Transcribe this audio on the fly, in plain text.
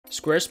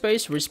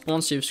Squarespace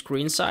responsive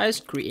screen size,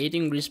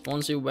 creating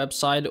responsive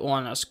website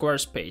on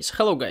Squarespace.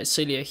 Hello guys,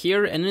 Celia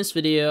here, and in this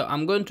video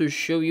I'm going to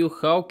show you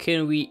how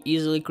can we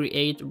easily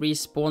create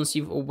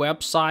responsive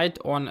website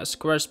on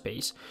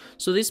Squarespace.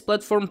 So this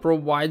platform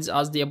provides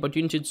us the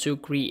opportunity to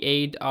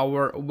create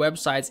our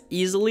websites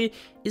easily.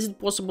 Is it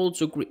possible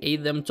to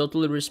create them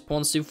totally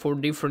responsive for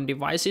different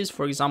devices?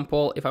 For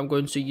example, if I'm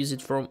going to use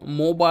it from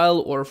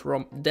mobile or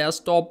from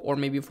desktop or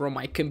maybe from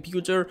my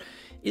computer,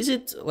 is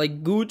it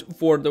like good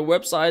for the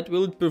website?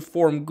 Will it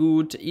perform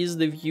good? Is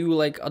the view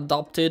like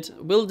adapted?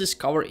 We'll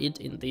discover it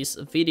in this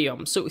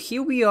video. So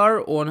here we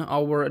are on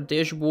our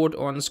dashboard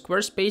on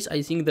Squarespace.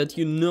 I think that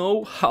you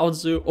know how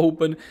to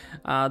open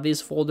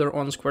this folder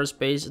on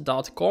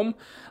squarespace.com.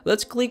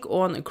 Let's click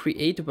on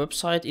create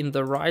website in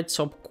the right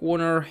top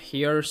corner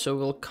here. So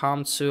we'll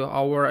come to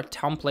our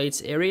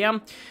templates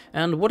area.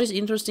 And what is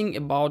interesting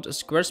about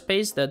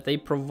Squarespace that they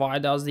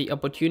provide us the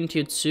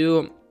opportunity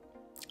to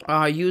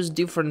use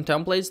different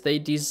templates they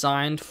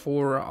designed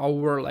for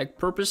our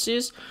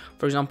purposes.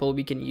 For example,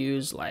 we can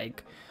use a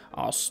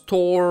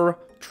store,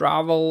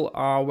 travel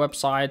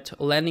website,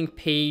 landing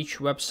page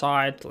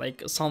website,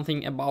 like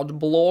something about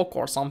blog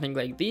or something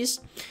like this.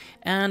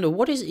 And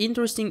what is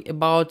interesting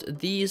about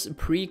these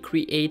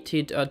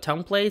pre-created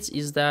templates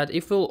is that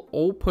if we'll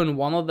open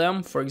one of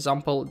them, for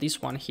example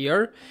this one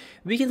here,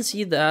 we can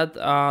see that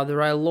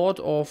there are a lot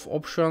of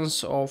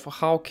options of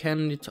how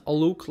can it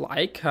look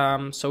like.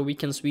 So we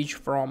can switch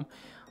from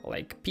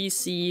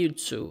PC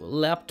to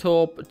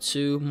laptop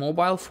to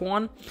mobile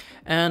phone,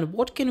 and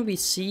what can we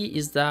see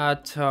is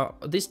that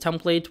this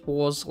template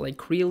was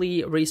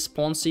really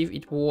responsive.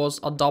 It was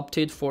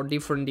adapted for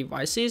different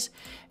devices,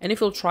 and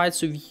if we'll try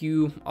to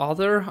view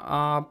other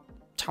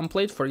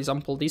template, for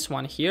example this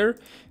one here,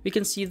 we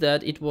can see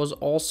that it was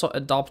also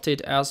adapted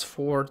as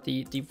for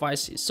the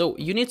devices. So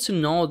you need to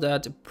know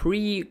that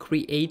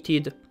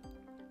pre-created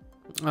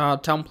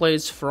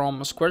templates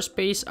from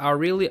Squarespace are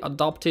really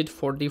adapted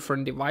for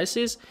different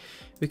devices.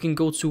 We can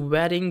go to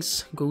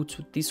weddings, go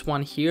to this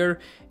one here,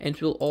 and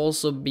it will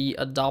also be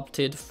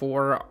adapted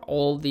for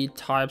all the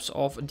types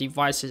of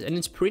devices. And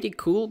it's pretty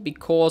cool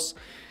because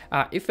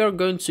if we're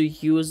going to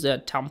use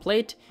the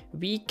template,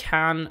 we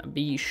can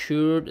be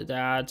sure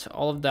that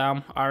all of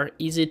them are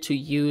easy to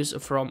use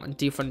from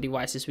different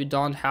devices. We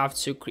don't have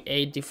to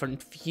create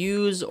different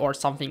views or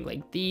something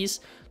like this.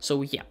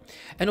 So yeah,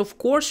 and of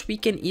course we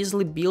can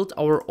easily build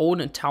our own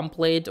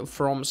template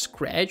from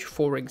scratch,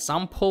 for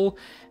example,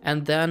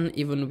 and then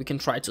even we can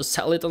try to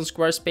sell it on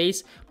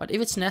Squarespace. But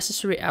if it's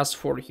necessary, as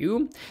for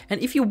you.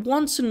 And if you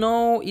want to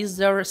know is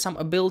there some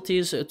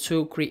abilities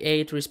to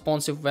create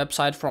responsive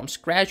website from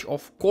scratch,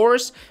 of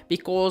course,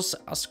 because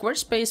a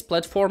Squarespace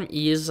platform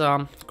is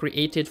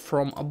created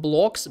from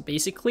blocks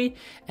basically,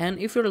 and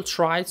if you'll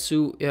try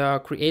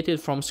to create it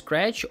from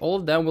scratch, all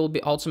of them will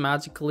be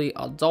automatically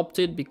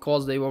adopted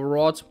because they were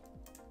wrought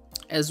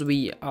as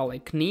we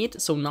need,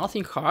 so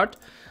nothing hard.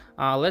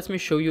 Let me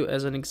show you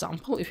as an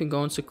example. If you're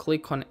going to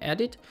click on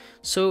edit,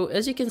 so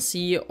as you can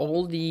see,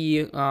 all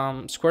the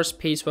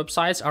Squarespace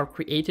websites are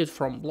created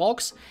from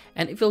blocks,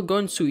 and if you're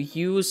going to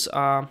use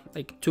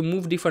to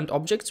move different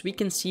objects, we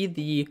can see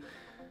the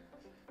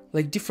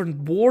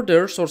different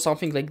borders or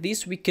something like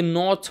this. We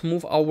cannot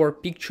move our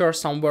picture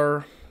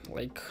somewhere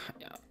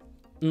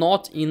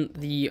not in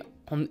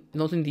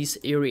this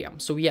area.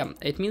 So yeah,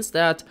 it means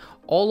that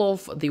all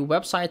of the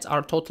websites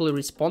are totally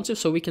responsive,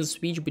 so we can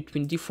switch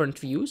between different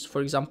views,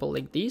 for example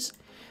like this.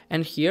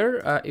 And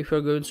here if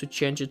we're going to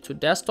change it to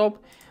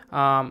desktop,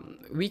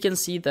 we can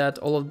see that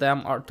all of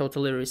them are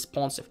totally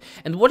responsive.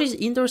 And what is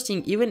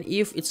interesting, even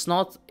if it's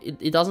not,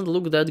 it doesn't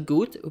look that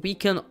good, we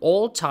can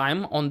all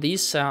time on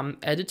this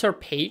editor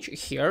page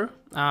here,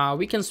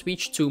 we can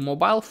switch to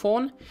mobile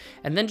phone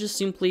and then just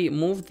simply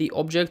move the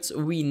objects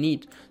we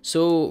need.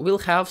 So we'll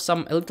have a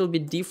little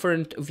bit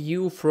different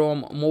view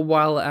from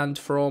mobile and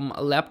from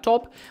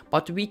laptop,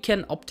 but we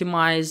can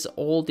optimize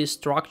all the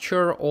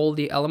structure, all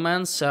the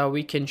elements.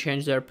 We can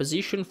change their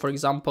position. For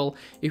example,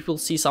 if we'll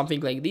see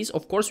something like this,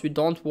 of course we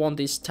don't want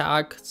this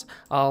tag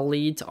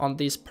lead on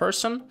this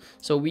person,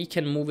 so we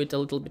can move it a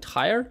little bit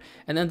higher,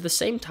 and at the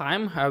same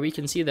time we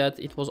can see that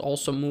it was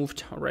also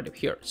moved right up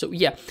here. So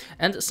yeah,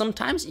 and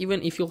sometimes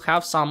even if you'll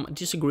have some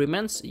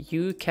disagreements,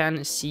 you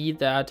can see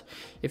that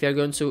if you're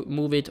going to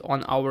move it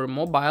on our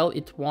mobile,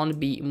 it won't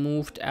be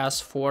moved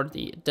as for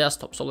the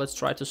desktop. So let's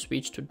try to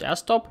switch to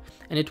desktop,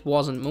 and it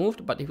wasn't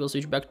moved, but if we'll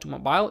switch back to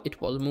mobile, it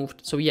was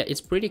moved. So yeah,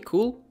 it's pretty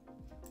cool.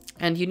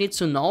 And you need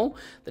to know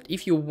that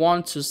if you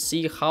want to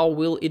see how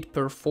will it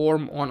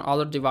perform on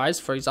other device,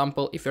 for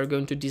example, if you're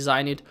going to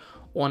design it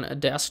on a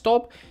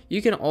desktop,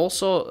 you can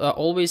also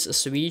always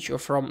switch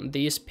from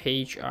this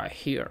page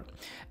here.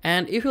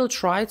 And if we'll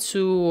try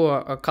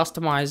to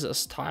customize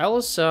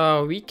styles,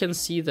 we can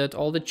see that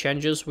all the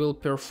changes will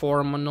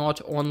perform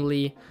not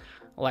only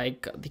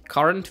the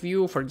current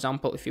view. For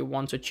example, if you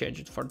want to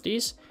change it for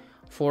this,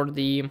 for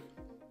the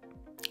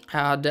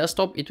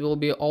desktop, it will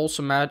be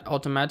also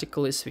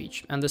automatically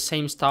switched. And the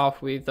same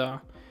stuff with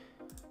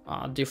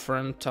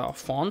different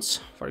fonts,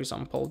 for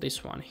example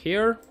this one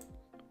here.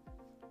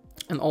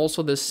 And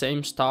also the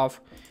same stuff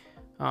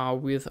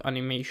with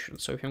animation.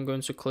 So if I'm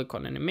going to click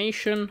on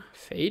animation,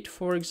 fade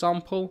for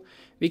example,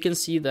 we can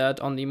see that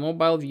on the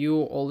mobile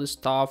view all the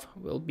stuff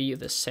will be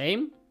the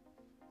same,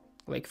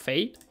 like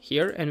fade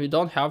here, and we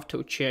don't have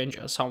to change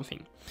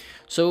something.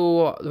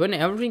 So when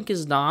everything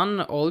is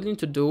done, all you need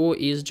to do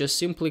is just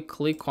simply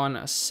click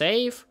on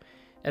save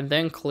and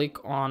then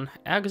click on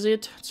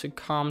exit to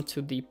come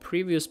to the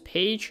previous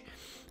page.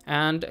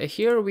 And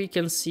here we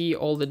can see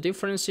all the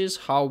differences,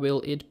 how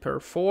will it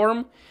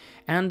perform.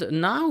 And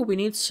now we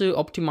need to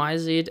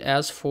optimize it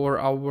as for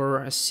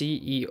our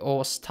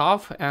CEO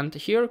stuff. And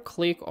here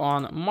click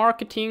on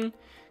marketing,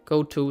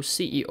 go to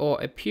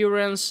CEO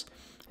appearance,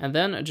 and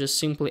then just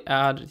simply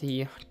add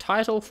the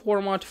title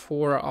format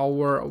for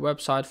our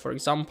website. For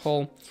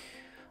example,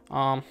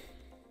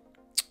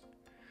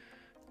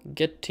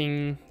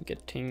 getting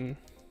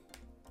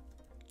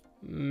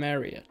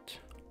married.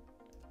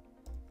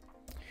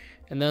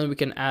 And then we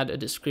can add a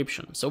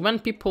description. So when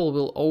people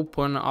will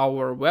open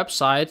our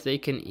website, they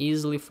can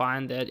easily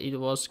find that it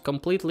was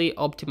completely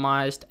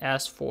optimized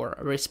as for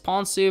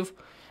responsive,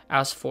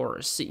 as for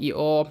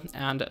SEO,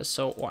 and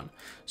so on.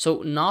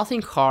 So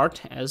nothing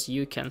hard, as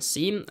you can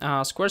see.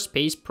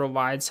 Squarespace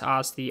provides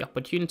us the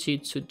opportunity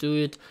to do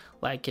it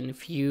like in a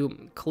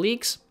few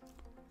clicks.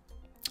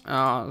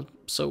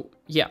 So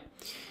yeah.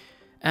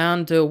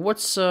 And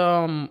what's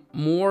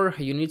more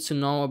you need to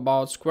know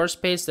about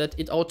Squarespace, that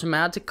it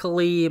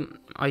automatically,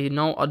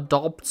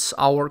 adopts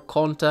our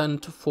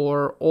content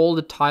for all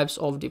the types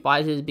of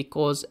devices,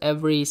 because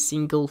every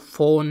single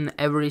phone,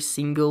 every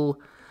single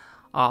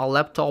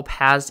laptop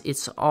has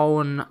its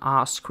own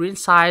screen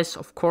size.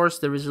 Of course,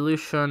 the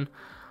resolution,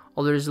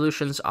 all the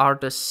resolutions are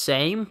the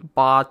same,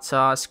 but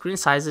screen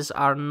sizes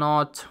are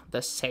not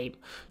the same.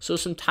 So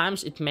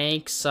sometimes it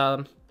makes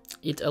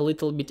it a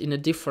little bit in a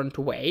different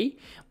way,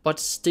 but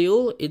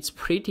still it's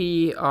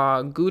pretty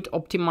good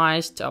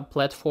optimized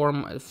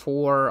platform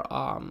for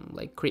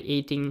like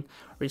creating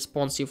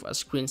responsive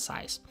screen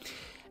size.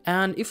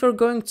 And if we're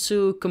going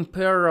to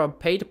compare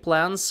paid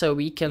plans, so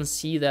we can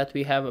see that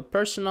we have a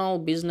personal,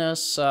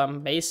 business,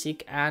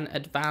 basic and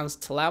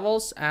advanced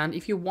levels. And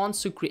if you want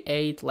to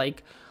create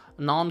like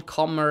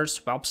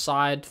non-commerce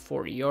website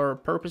for your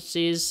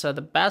purposes,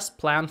 the best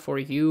plan for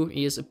you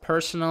is a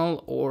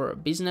personal or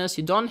business.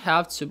 You don't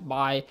have to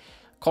buy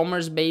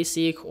commerce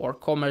basic or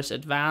commerce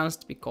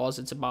advanced, because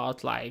it's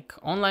about like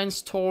online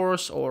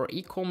stores or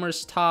e-commerce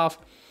stuff.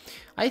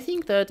 I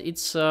think that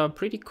it's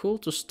pretty cool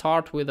to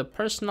start with a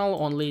personal,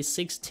 only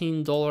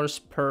 $16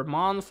 per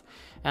month,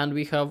 and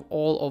we have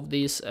all of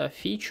these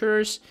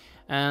features.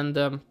 And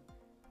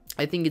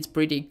I think it's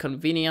pretty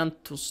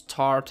convenient to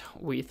start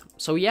with.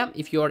 So yeah,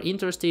 if you are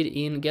interested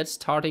in get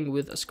starting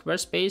with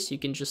Squarespace, you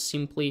can just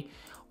simply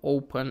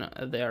open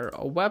their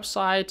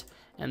website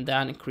and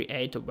then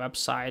create a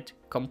website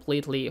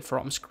completely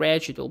from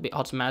scratch. It will be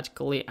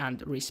automatically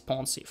and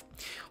responsive.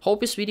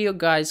 Hope this video,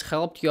 guys,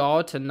 helped you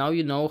out, and now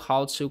you know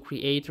how to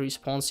create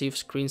responsive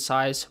screen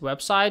size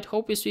website.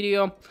 Hope this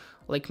video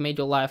like made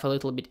your life a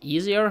little bit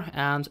easier,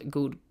 and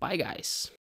goodbye, guys.